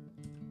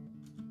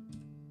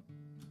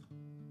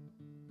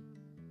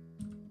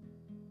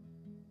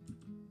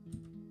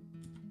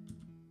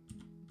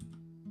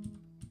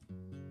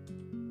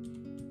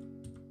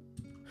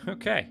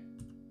 Okay.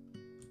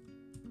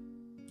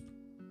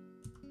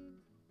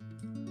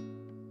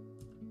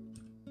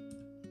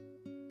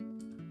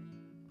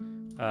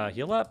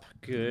 Heal up.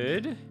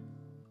 Good.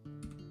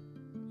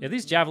 Yeah,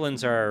 these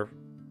javelins are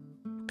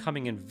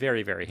coming in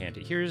very, very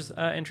handy. Here's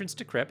entrance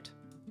to Crypt.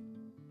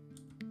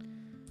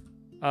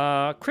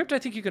 Crypt, I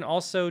think you can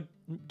also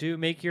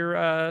make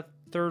your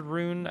third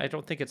rune. I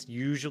don't think it's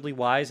usually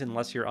wise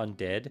unless you're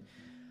undead.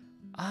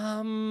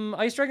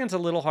 Ice Dragon's a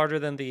little harder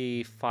than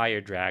the Fire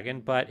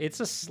Dragon, but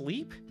it's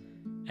asleep,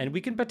 and we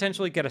can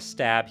potentially get a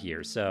stab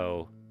here,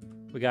 so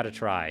we gotta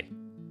try.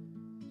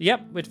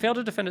 Yep, it failed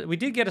to defend it. We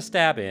did get a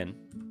stab in.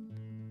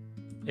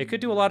 It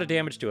could do a lot of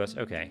damage to us.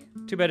 Okay.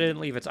 Too bad it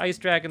didn't leave its Ice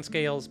Dragon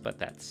scales, but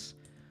that's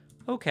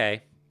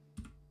okay.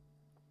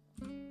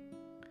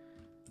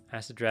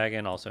 Acid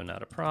Dragon, also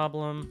not a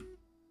problem.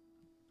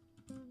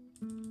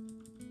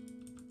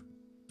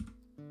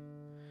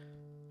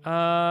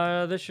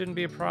 This shouldn't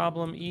be a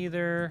problem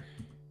either.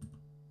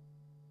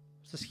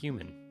 What's this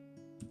human?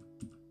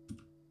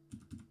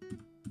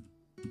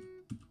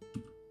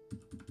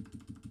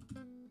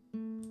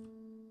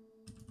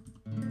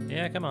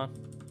 Yeah, come on.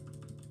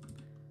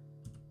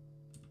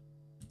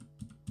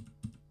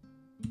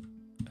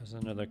 There's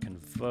another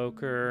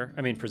Convoker.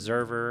 I mean,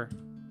 Preserver.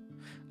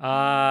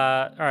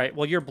 Alright,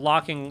 well, you're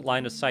blocking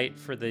line of sight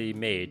for the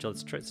mage.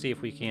 Let's see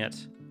if we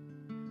can't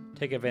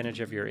take advantage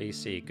of your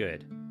AC.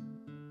 Good.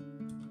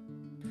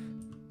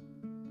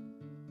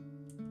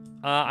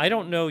 I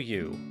don't know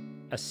you.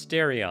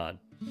 Asterion.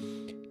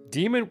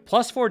 Demon,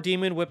 +4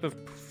 Demon Whip of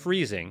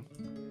Freezing.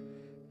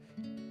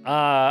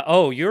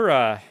 Oh, you're,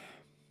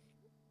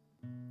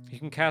 you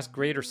can cast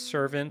Greater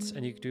Servants,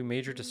 and you can do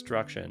Major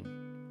Destruction.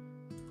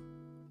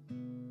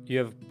 You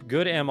have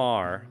good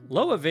MR.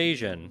 Low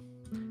Evasion.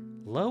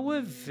 Low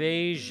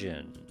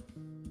Evasion.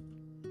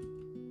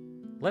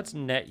 Let's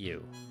net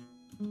you.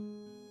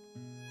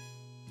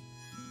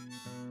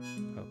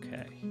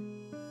 Okay.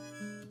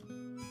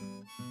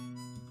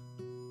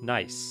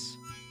 Nice.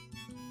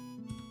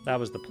 That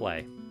was the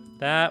play.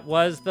 That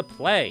was the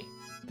play.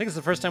 I think it's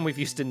the first time we've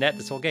used a net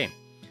this whole game.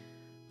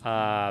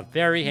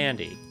 Very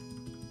handy.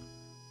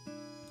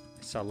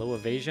 I saw low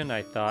evasion.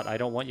 I thought, I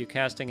don't want you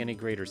casting any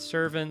Greater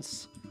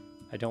Servants.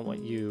 I don't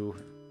want you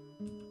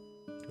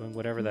doing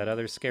whatever that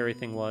other scary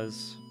thing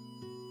was.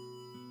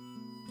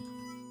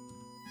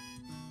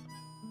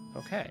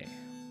 Okay.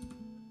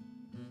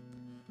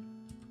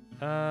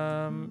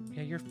 Yeah,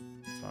 you're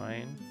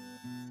fine.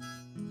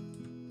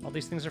 All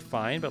these things are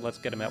fine, but let's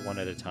get them at one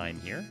at a time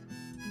here.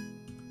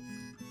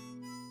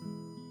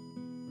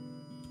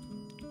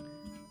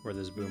 Where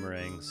there's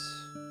boomerangs.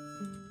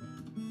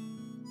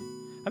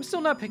 I'm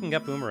still not picking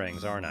up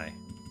boomerangs, aren't I?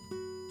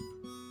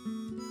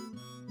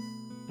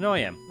 No, I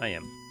am. I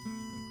am.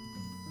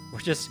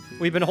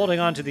 We've been holding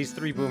on to these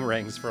 3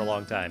 boomerangs for a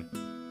long time.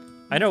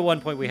 I know at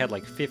one point we had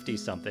like 50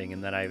 something,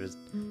 and then I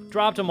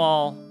dropped them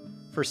all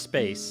for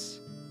space.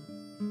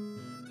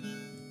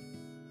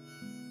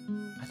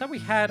 I thought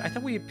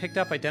we had picked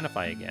up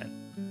Identify again.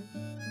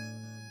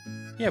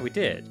 Yeah, we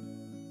did.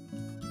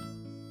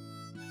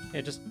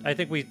 Yeah, I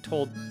think we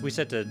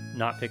said to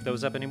not pick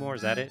those up anymore.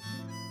 Is that it?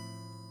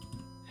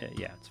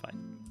 Yeah, it's fine.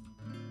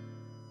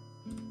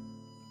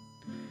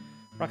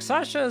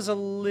 Roxasha is a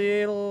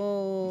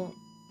little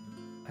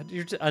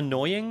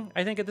annoying,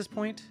 I think, at this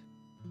point.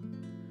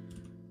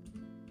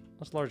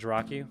 Let's large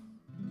rock you.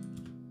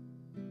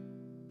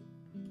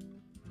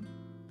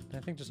 I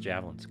think just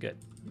javelins. Good.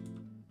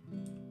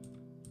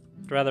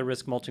 I'd rather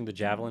risk mulching the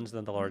javelins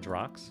than the large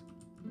rocks.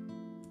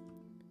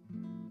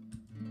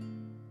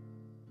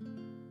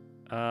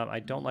 I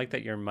don't like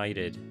that you're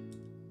mited.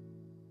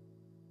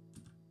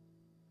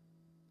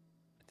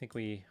 I think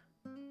we...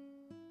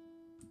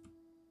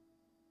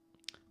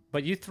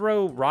 But you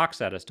throw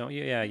rocks at us, don't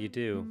you? Yeah, you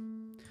do.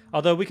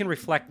 Although we can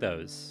reflect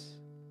those.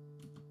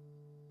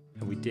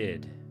 And we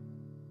did.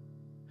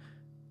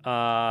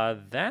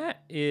 That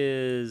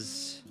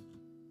is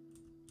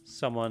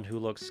someone who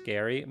looks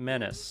scary.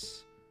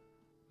 Mennas.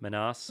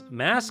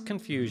 Mass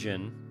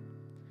Confusion.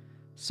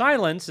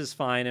 Silence is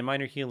fine, and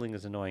Minor Healing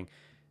is annoying.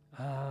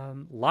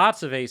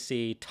 Lots of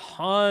AC,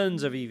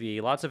 tons of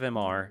EV, lots of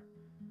MR.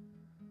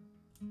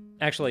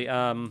 Actually,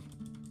 I'm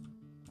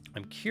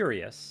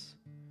curious.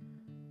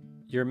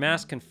 Your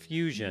Mass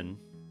Confusion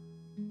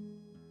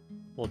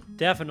will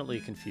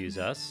definitely confuse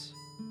us.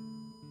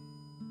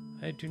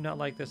 I do not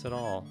like this at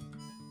all.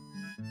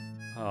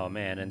 Oh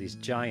man, and these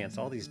giants,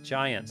 all these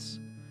giants.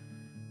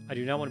 I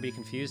do not want to be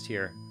confused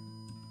here.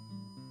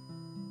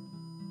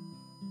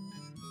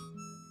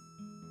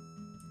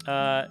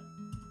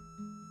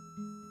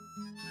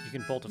 You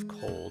can Bolt of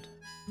Cold.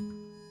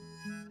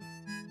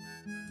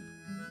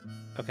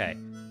 Okay.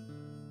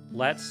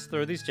 Let's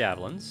throw these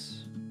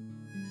javelins.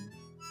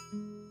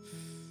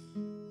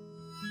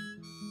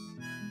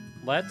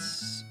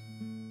 Let's...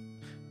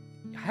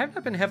 I have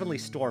not been heavily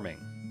storming.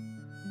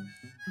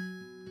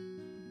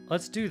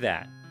 Let's do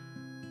that.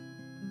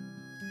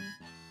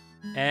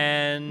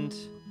 And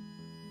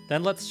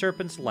then let's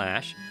Serpent's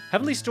Lash.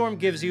 Heavenly Storm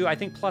gives you, I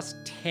think,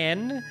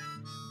 +10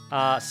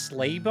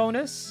 Slay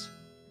bonus,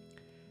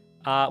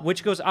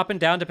 which goes up and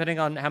down depending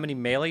on how many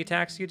melee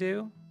attacks you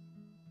do.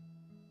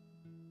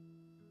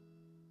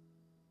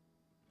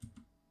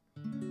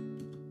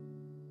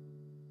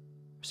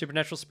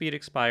 Supernatural speed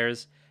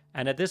expires,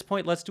 and at this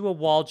point, let's do a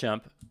wall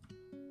jump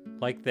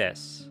like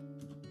this.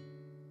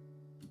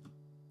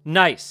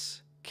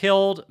 Nice.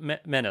 Killed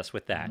Mennas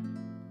with that.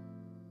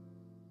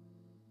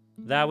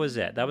 That was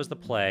it. That was the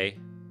play.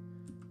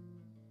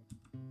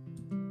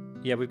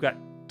 Yeah, we've got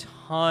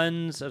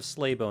tons of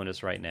Slay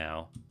bonus right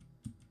now.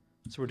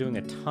 So we're doing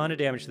a ton of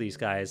damage to these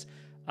guys.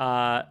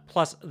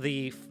 Plus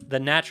the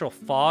natural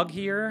fog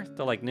here,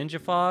 the like ninja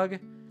fog,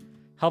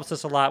 helps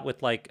us a lot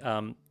with like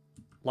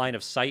line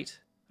of sight,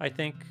 I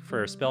think,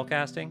 for spell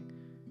casting.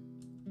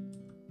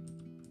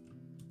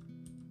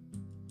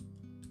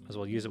 as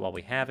well use it while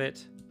we have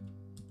it.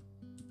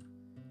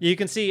 You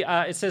can see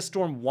it says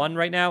Storm 1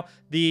 right now.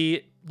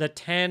 The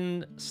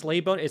 10 slay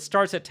bonus, it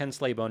starts at 10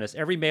 slay bonus.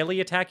 Every melee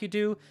attack you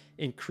do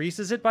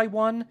increases it by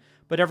 1,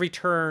 but every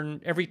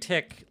turn, every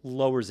tick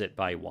lowers it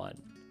by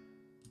 1.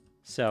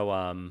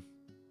 So,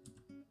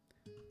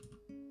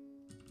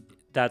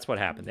 that's what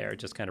happened there. It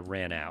just kind of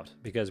ran out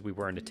because we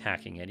weren't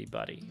attacking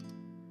anybody.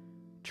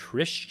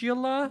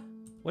 Trishula?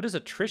 What is a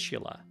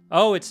Trishula?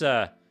 Oh, it's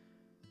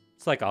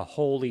like a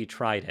holy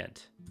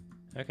trident.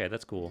 Okay,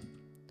 that's cool.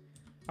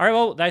 All right,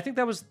 well, I think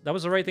that was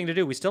the right thing to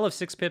do. We still have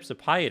 6 pips of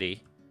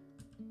piety.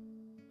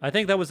 I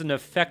think that was an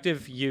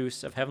effective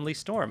use of Heavenly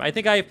Storm. I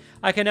think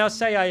I can now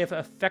say I have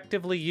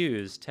effectively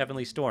used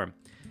Heavenly Storm.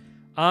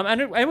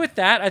 And with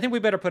that, I think we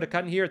better put a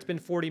cut in here. It's been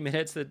 40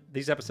 minutes.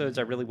 These episodes,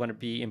 I really want to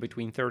be in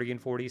between 30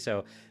 and 40.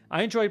 So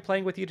I enjoyed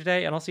playing with you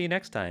today, and I'll see you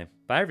next time.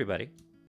 Bye, everybody.